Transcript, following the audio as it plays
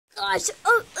gosh.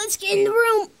 Oh, let's get in the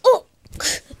room. Oh.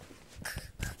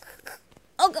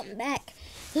 Welcome back.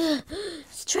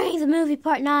 Let's try the movie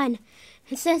part 9.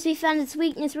 And since we found its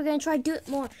weakness, we're going to try to do it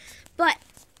more. But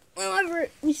whenever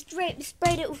we sprayed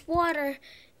it with water,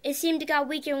 it seemed to got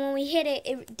weaker. When we hit it,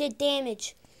 it did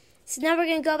damage. So now we're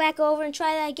going to go back over and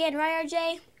try that again. Right,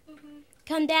 RJ? Mm-hmm.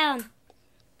 Come down.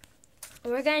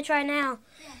 We're going to try now.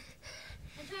 Yeah.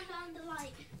 I turned on the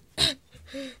light.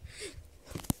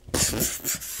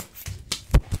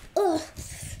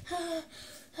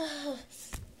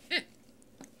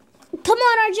 Come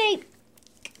on, RJ.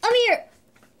 Come here.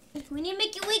 We need to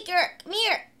make you weaker. Come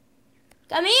here.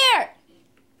 Come here.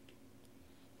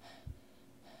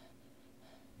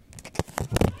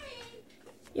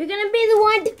 You're going to be the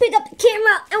one to pick up the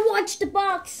camera and watch the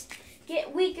box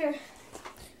get weaker.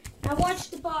 Now watch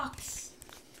the box.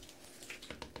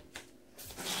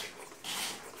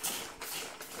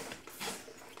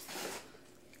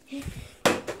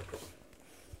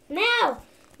 Now,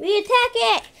 we attack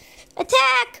it.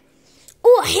 Attack.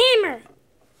 Oh, a hammer.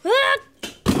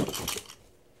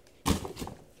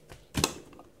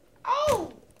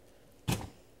 Oh.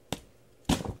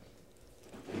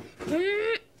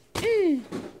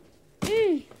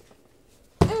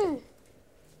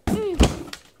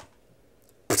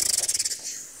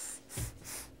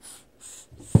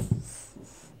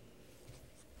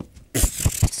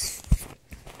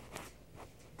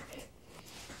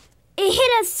 It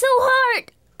hit us so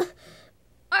hard.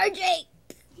 RJ,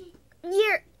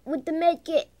 here with the med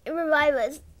kit, revive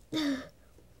us.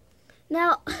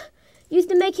 Now, use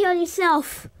the med kit on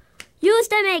yourself. Use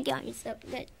the med kit on yourself.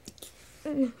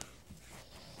 Good.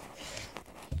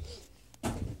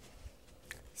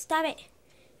 Stop it.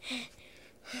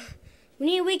 We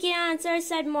need to weaken on the other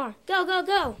side more. Go, go,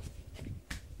 go.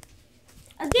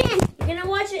 Again, you're gonna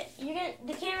watch it. You're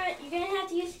gonna have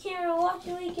to use the camera to watch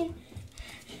it weaken.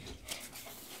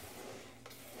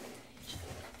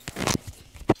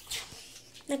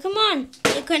 Now come on.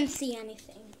 I couldn't see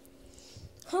anything.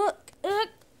 Oh,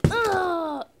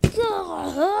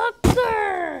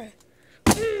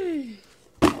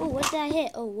 what's that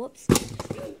hit? Oh, whoops.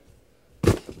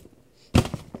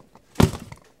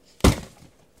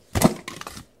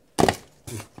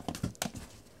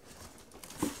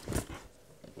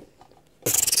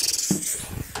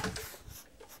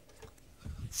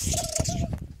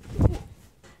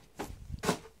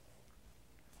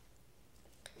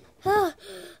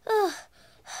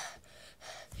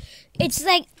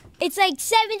 It's like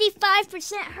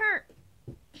 75% hurt.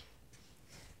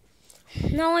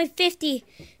 And only 50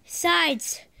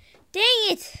 sides. Dang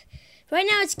it! Right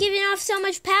now it's giving off so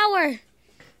much power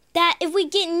that if we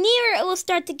get near it will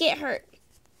start to get hurt.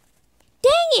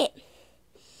 Dang it!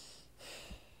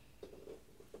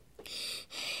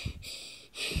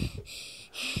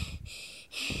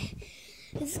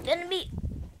 It's gonna be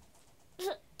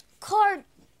card.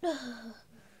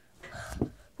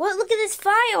 What? Look at this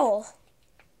file.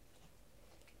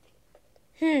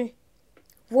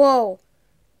 Whoa.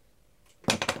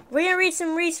 We're going to read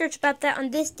some research about that on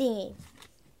this thingy.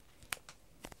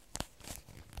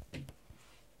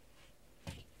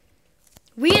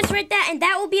 We just read that, and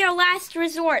that will be our last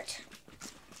resort.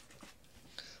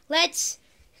 Let's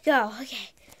go. Okay.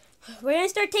 We're going to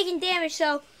start taking damage,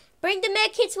 so bring the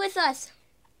med kits with us.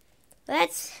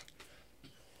 Let's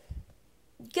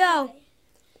go.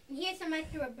 Here's some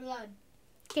extra blood.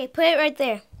 Okay, put it right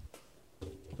there.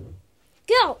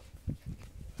 Go!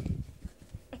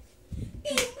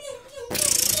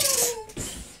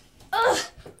 Ugh,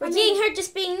 we're getting hurt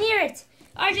just being near it.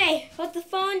 RJ, hold the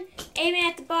phone, aim it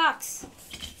at the box.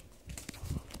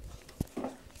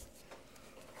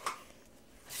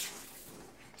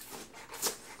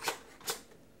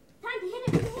 Time to hit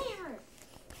it with the hammer.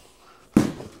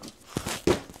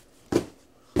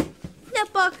 That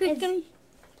box is going to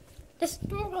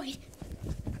destroy.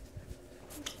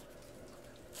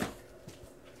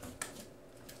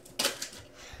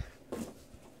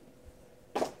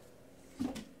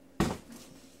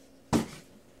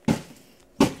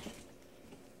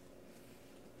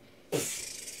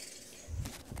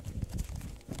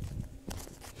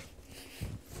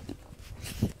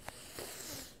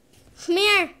 Come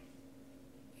here.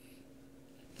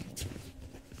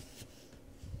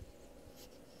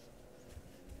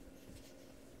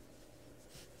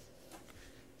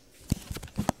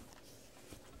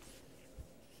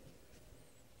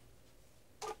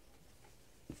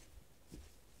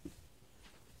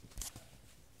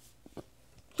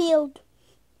 Healed.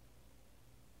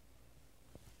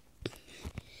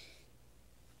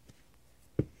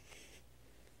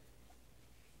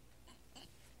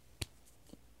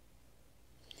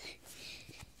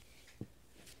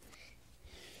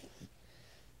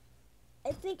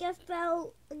 think I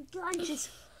fell unconscious.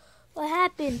 What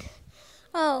happened?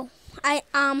 Oh, I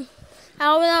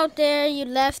was out there. You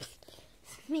left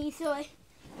me, so I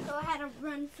had to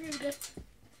run through the.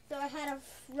 So I had to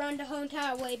run the whole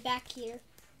entire way back here.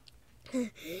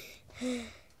 Okay,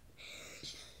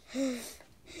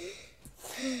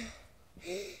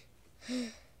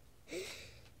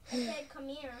 come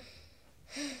here.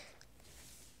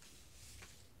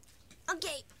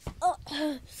 Okay. Oh.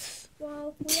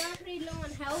 Well, we are pretty low on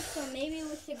health, so maybe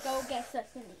we should go get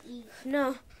something to eat.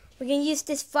 No, we're gonna use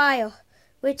this file,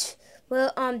 which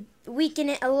will weaken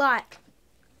it a lot.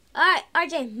 All right,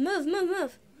 RJ, move.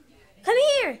 Come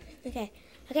here. Okay,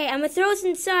 I'm gonna throw this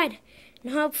inside,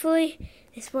 and hopefully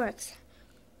this works.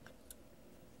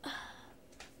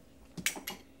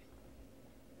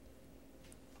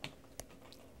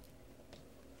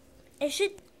 It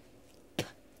should.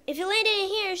 If you landed in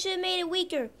here, it should have made it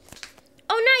weaker.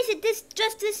 Oh, nice! It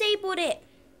just disabled it.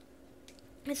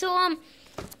 And so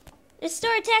let's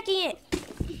start attacking it.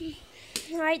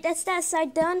 All right, that's that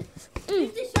side done.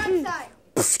 Use the sharp side.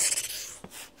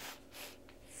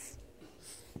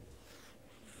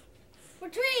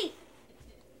 Retreat.